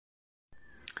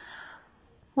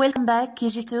Welcome back,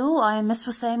 KG2. I am Miss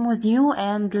Hussein with you,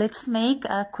 and let's make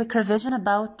a quick revision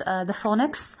about the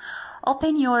phonics.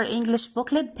 Open your English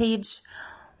booklet, page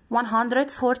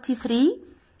 143,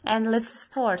 and let's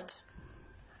start.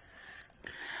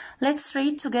 Let's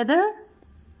read together.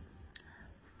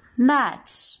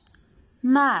 Match,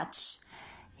 match.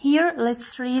 Here,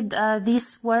 let's read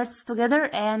these words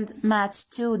together and match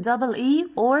to double E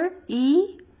or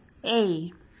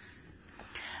E-A.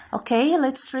 Okay,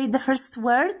 let's read the first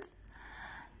word.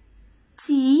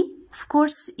 T, of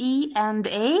course, E and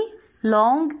A,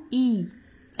 long E,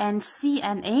 and C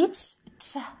and H,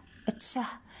 ch, ch.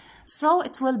 So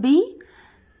it will be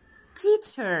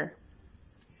teacher,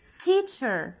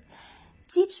 teacher.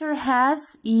 Teacher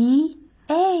has E,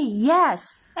 A,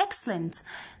 yes, excellent.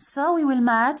 So we will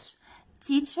match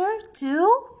teacher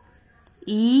to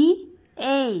E,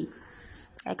 A.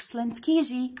 Excellent,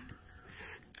 KG.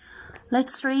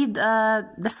 Let's read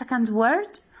the second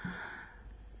word.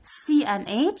 C and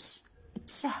H,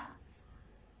 ch,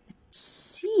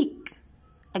 cheek.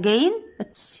 Again, a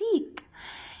cheek.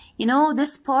 You know,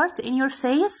 this part in your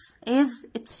face is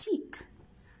a cheek.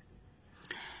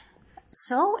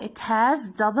 So it has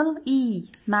double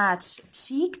E. Match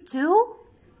cheek to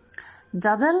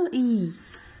double E.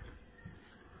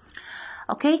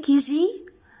 Okay, KG,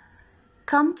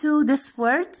 come to this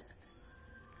word.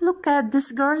 Look at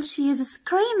this girl, she is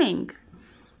screaming.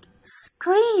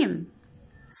 Scream,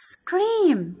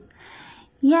 scream.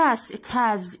 Yes, it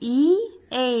has E,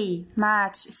 A.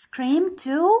 Match scream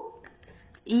to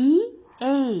E,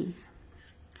 A.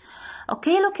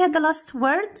 Okay, look at the last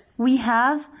word. We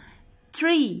have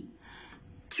tree,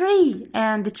 tree,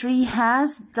 and the tree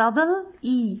has double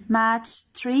E. Match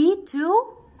tree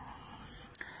to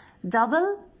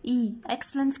double E.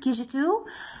 Excellent, KG2.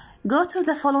 Go to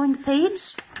the following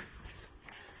page.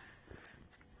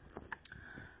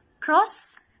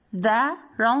 Cross the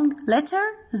wrong letter,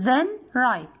 then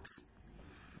write.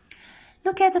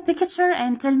 Look at the picture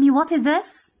and tell me, what is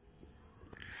this?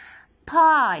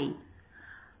 Pie.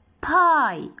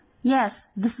 Pie. Yes,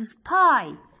 this is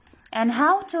pie. And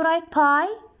how to write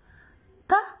pie?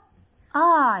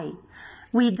 P-I.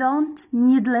 We don't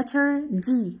need letter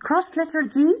D. Cross letter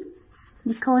D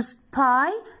because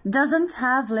pie doesn't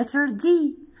have letter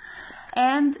D.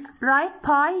 And write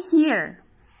pie here.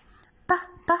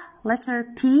 Letter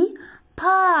P,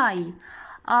 pie.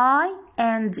 I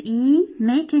and E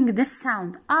making this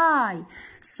sound, I.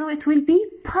 So it will be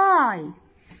pie.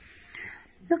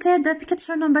 Look at the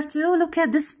picture number 2. Look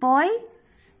at this boy.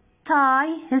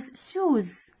 Tie his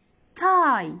shoes.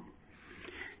 Tie.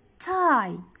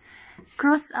 Tie.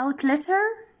 Cross out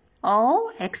letter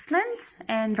O. Excellent.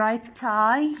 And write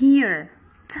tie here.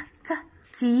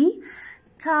 T.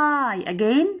 Tie.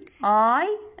 Again,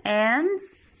 I and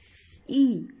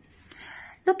E.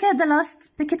 Look at the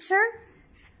last picture.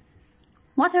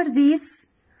 What are these?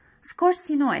 Of course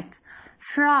you know it.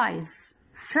 Fries.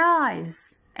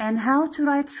 Fries. And how to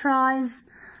write fries?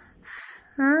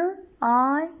 F-R-I-Z.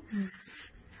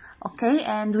 Okay,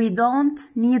 and we don't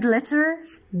need letter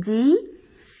D.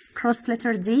 Cross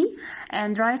letter D.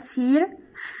 And write here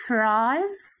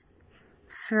fries.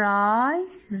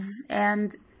 Fries.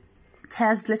 And it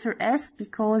has letter S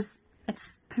because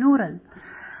it's plural.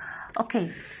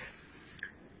 Okay.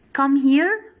 Come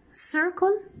here,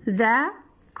 circle the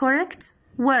correct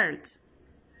word.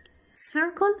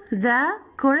 Circle the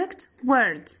correct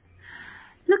word.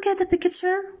 Look at the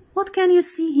picture. What can you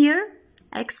see here?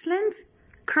 Excellent.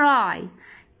 Cry.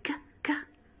 K, K.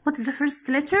 What is the first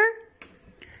letter?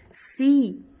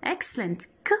 C. Excellent.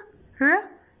 K, R,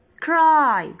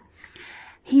 cry.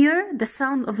 Here, the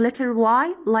sound of letter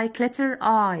Y like letter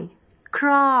I.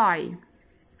 Cry.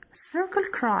 Circle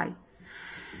cry.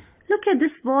 Look at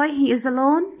this boy, he is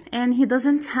alone and he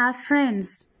doesn't have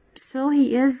friends, so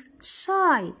he is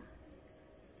shy.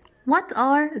 What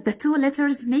are the two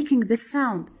letters making this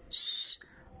sound? Sh,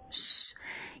 sh.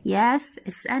 Yes,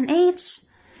 it's an H.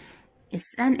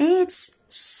 It's an H.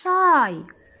 Shy.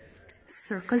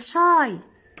 Circle shy.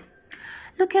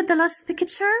 Look at the last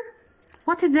picture.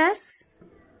 What is this?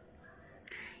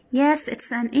 Yes,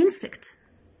 it's an insect.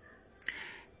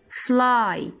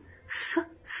 Fly. F,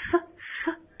 f,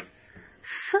 f.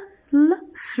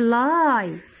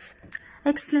 Fly.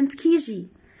 Excellent, KG.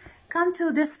 Come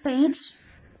to this page.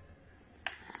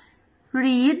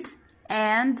 Read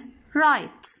and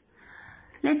write.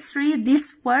 Let's read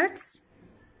these words.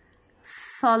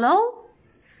 Follow.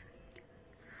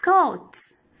 Coat.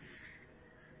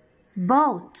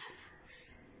 Boat.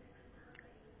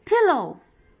 Pillow.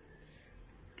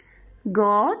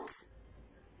 Goat.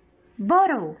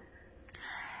 Borrow.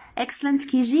 Excellent,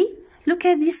 KG. Look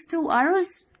at these two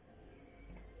arrows.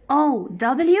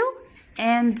 O-W,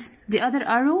 and the other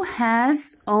arrow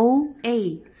has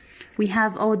O-A. We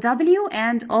have O-W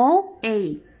and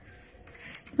O-A.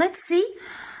 Let's see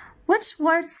which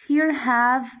words here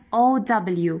have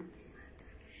O-W.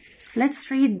 Let's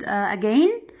read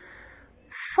again.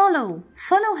 Follow.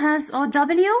 Follow has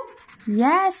O-W?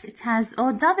 Yes, it has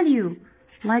O-W.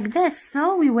 Like this,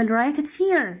 so we will write it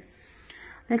here.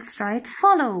 Let's write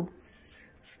follow.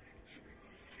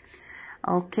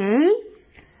 Okay,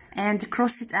 and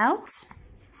cross it out.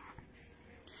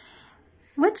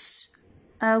 Which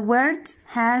word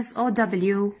has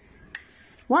O-W?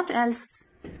 What else?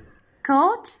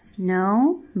 Coat?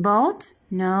 No. Boat?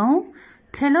 No.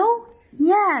 Pillow?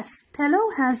 Yes, pillow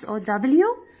has O-W.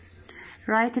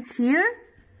 Write it here.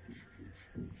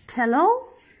 Pillow,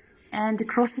 and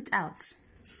cross it out.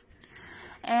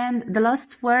 And the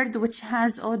last word which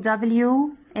has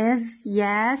O-W is,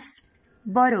 yes,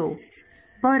 borrow.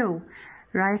 Borrow.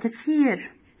 Write it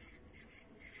here.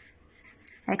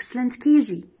 Excellent,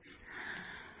 KG.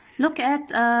 Look at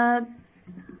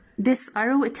this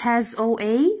arrow. It has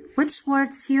OA. Which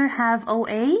words here have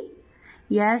OA?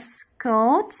 Yes,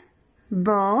 coat,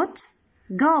 boat,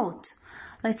 goat.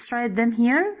 Let's write them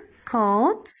here.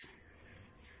 Coat,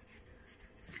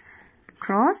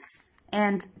 cross,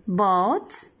 and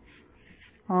boat.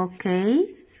 Okay,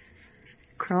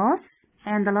 cross,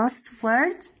 and the last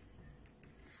word,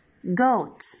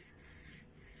 goat.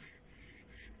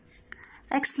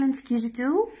 Excellent,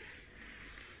 KG2.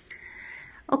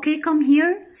 Okay, come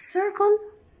here. Circle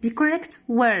the correct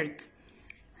word.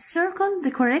 Circle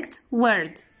the correct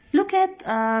word. Look at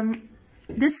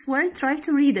this word. Try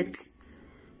to read it.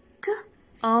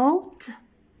 Coat.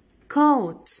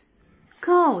 Coat.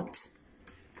 Coat.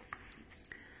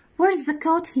 Where's the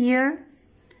coat here?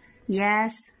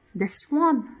 Yes, this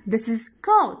one. This is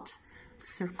coat.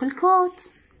 Circle coat.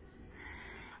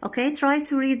 Okay, try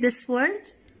to read this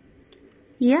word.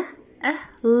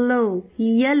 Yellow.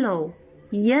 Yellow.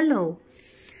 Yellow.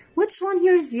 Which one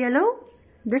here is yellow?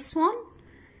 This one?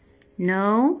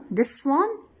 No. This one?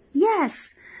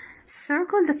 Yes.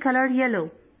 Circle the color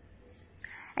yellow.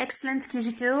 Excellent,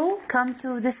 KG2. Come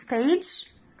to this page.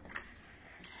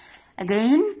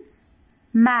 Again.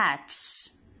 Match.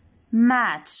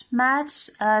 Match. Match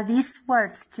these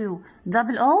words to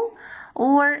double O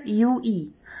or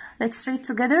UE. Let's read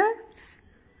together.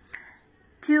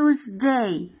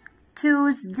 Tuesday.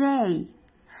 Tuesday.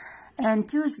 And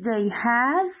Tuesday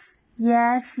has,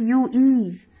 yes,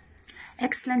 UE.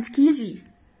 Excellent, KG.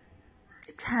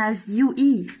 It has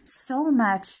UE. So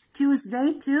match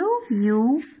Tuesday to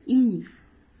UE.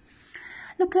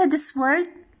 Look at this word.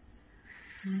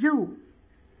 Zoo.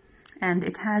 And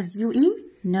it has UE?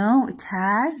 No, it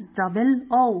has double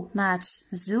O. Match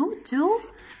zoo to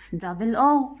double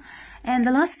O. And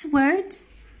the last word,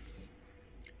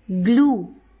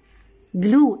 glue.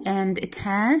 Glue, and it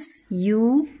has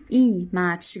UE.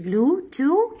 Match glue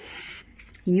to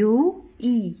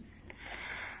UE.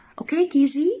 Okay,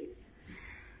 KG.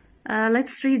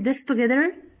 Let's read this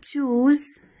together.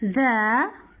 Choose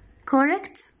the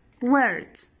correct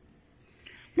word.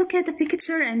 Look at the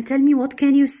picture and tell me, what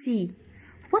can you see?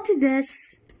 What is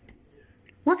this?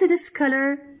 What is this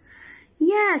color?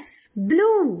 Yes,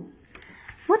 blue.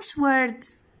 Which word?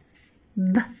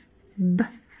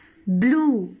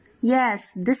 Blue.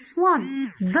 Yes, this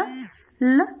one.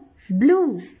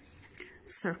 Blue.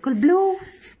 Circle blue.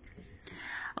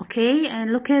 Okay,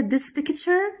 and look at this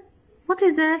picture. What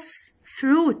is this?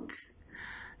 Fruit.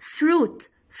 Fruit.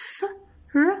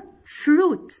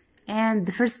 Fruit. And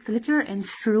the first letter in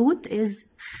fruit is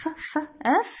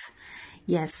F.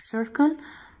 Yes, circle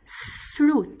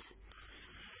fruit.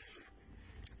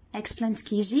 Excellent,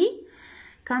 KG.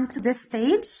 Come to this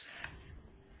page.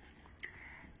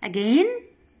 Again,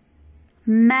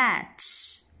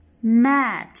 match.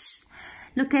 Match.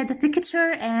 Look at the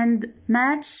picture and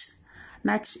match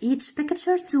each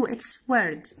picture to its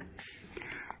word.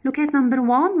 Look at number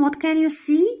 1. What can you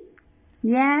see?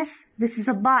 Yes, this is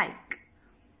a bike.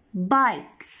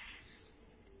 Bike.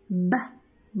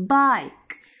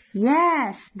 Bike.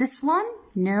 Yes, this one?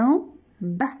 No.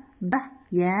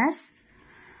 Yes.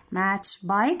 Match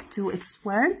bike to its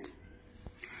word.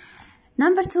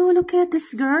 Number 2, look at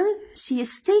this girl. She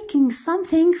is taking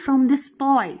something from this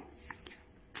boy.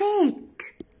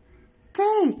 Take.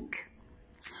 Take.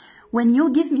 When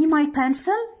you give me my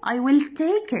pencil, I will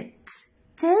take it.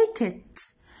 Take it.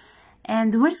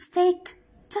 And where's take?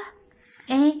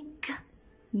 Take.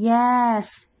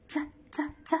 Yes.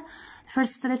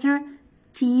 First letter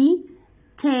T.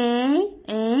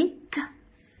 Take.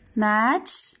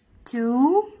 Match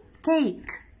to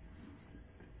take.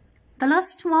 The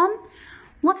last one.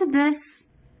 What is this?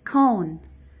 Cone.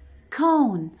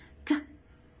 Cone. K.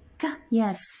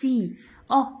 Yes, C.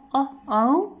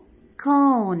 O.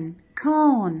 Cone.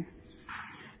 Cone.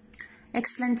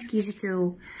 Excellent,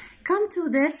 KG2. Come to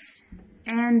this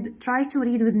and try to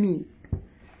read with me.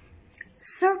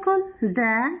 Circle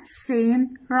the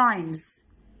same rhymes.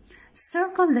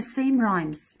 Circle the same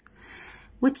rhymes,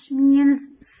 which means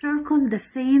circle the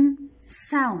same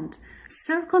sound.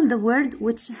 Circle the word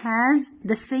which has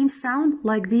the same sound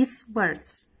like these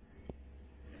words.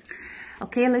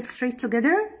 Okay, let's read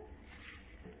together.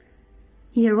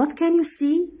 Here, what can you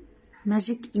see?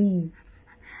 Magic E.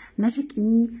 Magic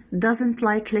E doesn't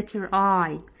like letter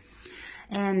I.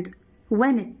 And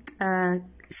when it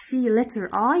see letter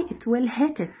I, it will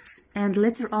hit it. And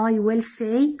letter I will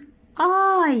say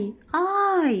I.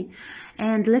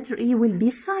 And letter E will be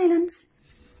silent.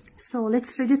 So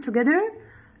let's read it together.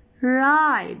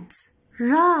 Ride.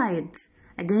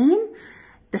 Again,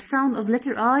 the sound of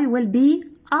letter I will be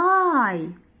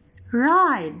I.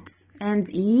 Ride. And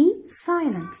E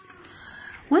silent.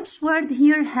 Which word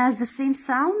here has the same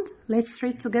sound? Let's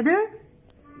read together.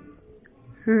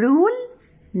 Rule?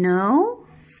 No.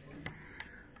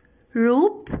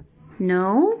 Rope?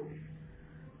 No.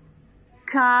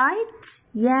 Kite?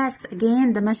 Yes,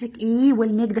 again the magic E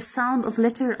will make the sound of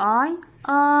letter I.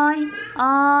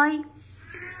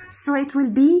 So it will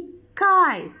be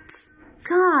kite.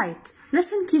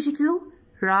 Listen, KG2.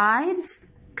 Ride,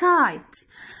 kite.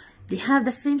 They have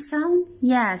the same sound?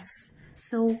 Yes.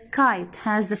 So kite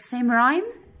has the same rhyme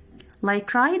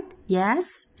like ride?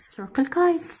 Yes. Circle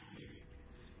kite.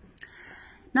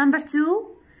 Number 2.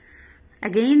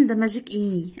 Again the magic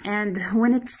E, and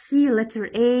when it see letter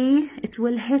A, it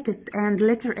will hit it, and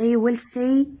letter A will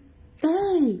say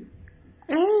A.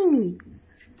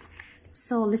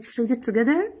 So let's read it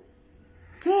together.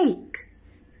 Take.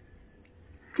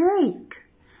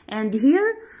 And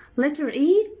here letter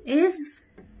E is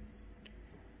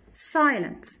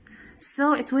silent,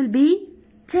 so it will be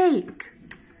take.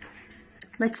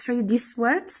 Let's read these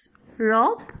words.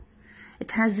 Rope,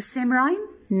 it has the same rhyme?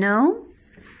 No.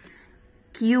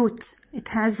 Cute, it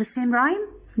has the same rhyme?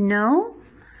 No.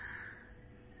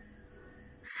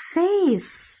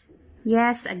 Face,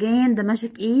 yes, again the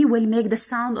magic E will make the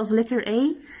sound of letter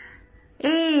A,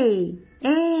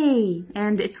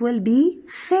 and it will be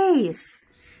face.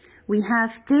 We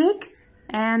have take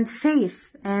and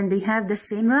face, and they have the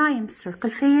same rhyme,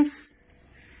 circle face.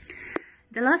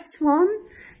 The last one,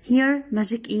 here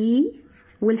magic E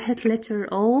will hit letter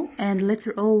O, and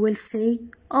letter O will say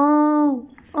oh,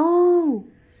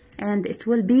 and it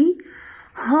will be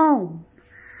home.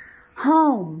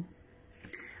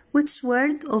 Which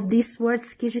word of these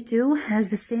words, KG2, has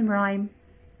the same rhyme?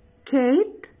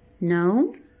 Cape?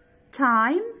 No.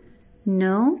 Time?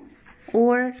 No.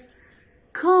 Or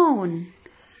cone?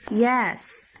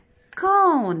 Yes.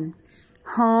 Cone.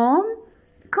 Home?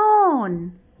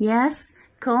 Cone. Yes,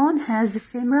 cone has the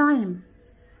same rhyme.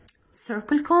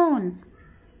 Circle cone.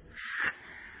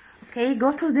 Okay,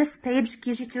 go to this page,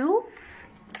 KG2,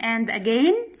 and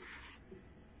again,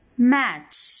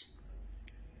 match.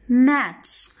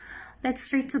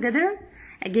 Let's read together.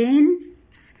 Again,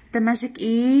 the magic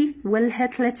E will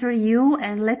hit letter U,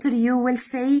 and letter U will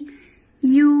say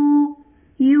you,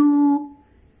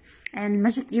 and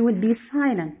magic E will be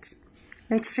silent.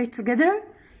 Let's read together.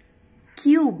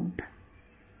 Cube.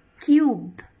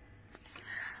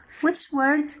 Which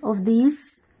word of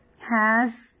these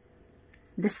has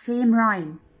the same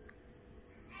rhyme?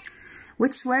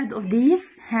 Which word of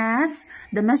these has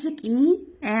the magic E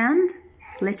and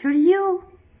letter U?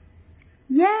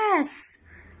 Yes.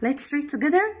 Let's read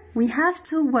together. We have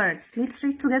 2 words. Let's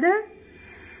read together.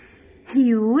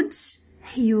 Huge,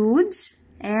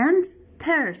 and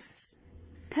purse.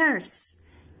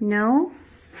 No,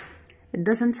 it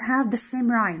doesn't have the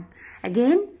same rhyme.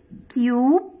 Again,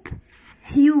 cube,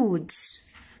 huge.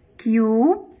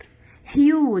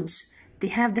 They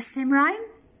have the same rhyme?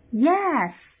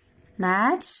 Yes.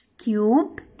 Match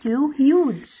cube to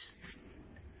huge.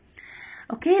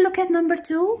 Okay, look at number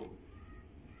 2.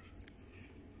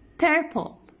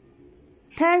 Purple.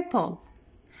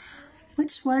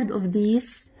 Which word of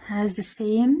these has the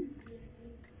same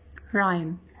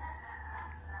rhyme?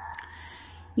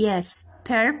 Yes,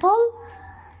 purple,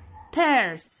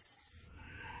 pears.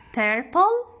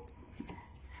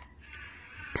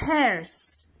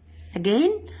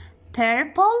 Again,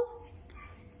 purple,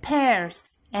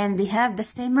 pears. And they have the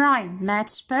same rhyme.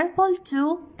 Match purple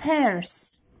to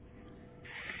pears.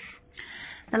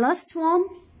 The last one.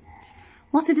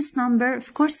 What is this number?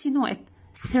 Of course you know it.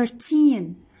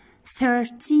 13.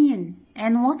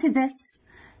 And what is this?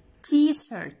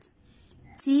 T-shirt.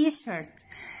 T-shirt.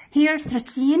 Here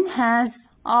 13 has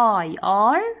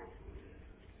IR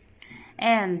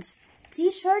and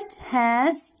T-shirt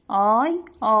has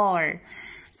IR.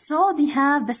 So they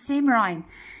have the same rhyme.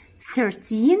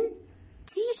 13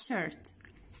 T-shirt.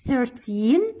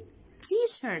 13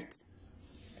 T-shirt.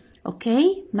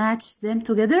 Okay, match them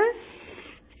together.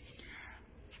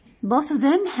 Both of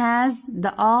them has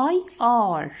the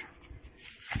IR.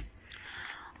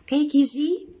 Okay,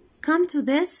 KG, come to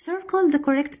this, circle the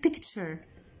correct picture.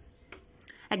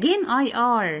 Again,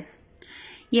 IR.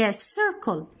 Yes,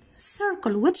 circle.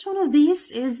 Circle. Which one of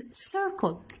these is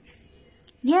circle?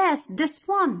 Yes, this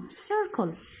one,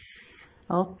 circle.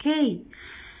 Okay.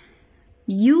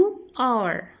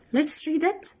 UR. Let's read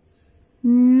it.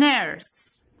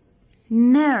 Nurse.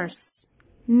 Nurse.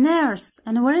 Nurse.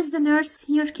 And where is the nurse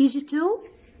here, KG2?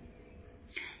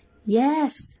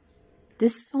 Yes,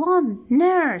 this one,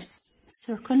 nurse.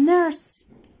 Circle nurse.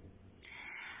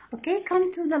 Okay, come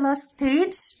to the last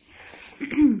page.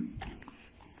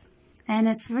 And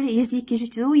it's very easy,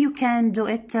 KG2. You can do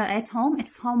it at home.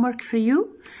 It's homework for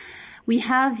you. We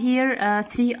have here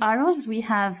 3 arrows. We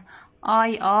have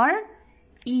IR,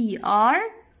 ER,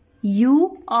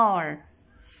 UR.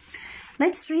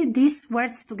 Let's read these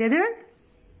words together.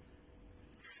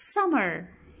 Summer,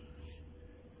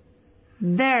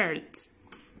 bird,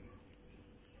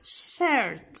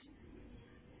 shirt,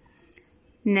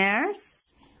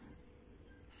 nurse,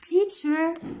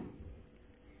 teacher,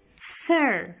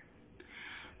 fur.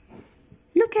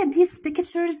 Look at these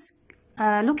pictures,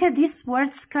 look at these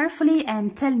words carefully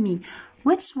and tell me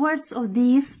which words of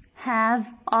these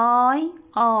have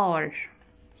IR.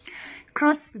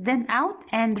 Cross them out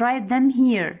and write them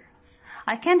here.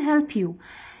 I can help you.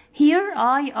 Here,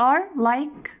 IR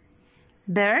like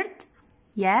bird.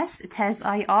 Yes, it has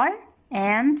IR.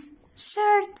 And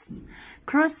shirt.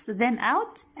 Cross them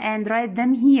out and write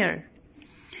them here.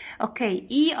 Okay,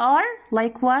 ER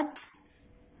like what?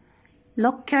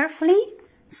 Look carefully.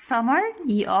 Summer,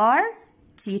 ER.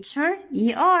 Teacher,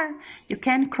 ER. You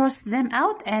can cross them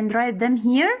out and write them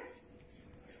here.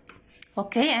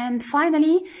 Okay, and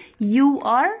finally,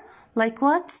 UR like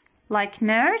what? Like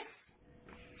nurse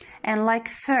and like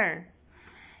fur.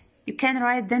 You can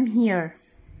write them here.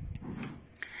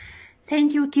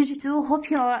 Thank you, KG2. Hope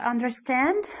you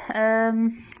understand.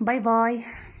 Bye-bye.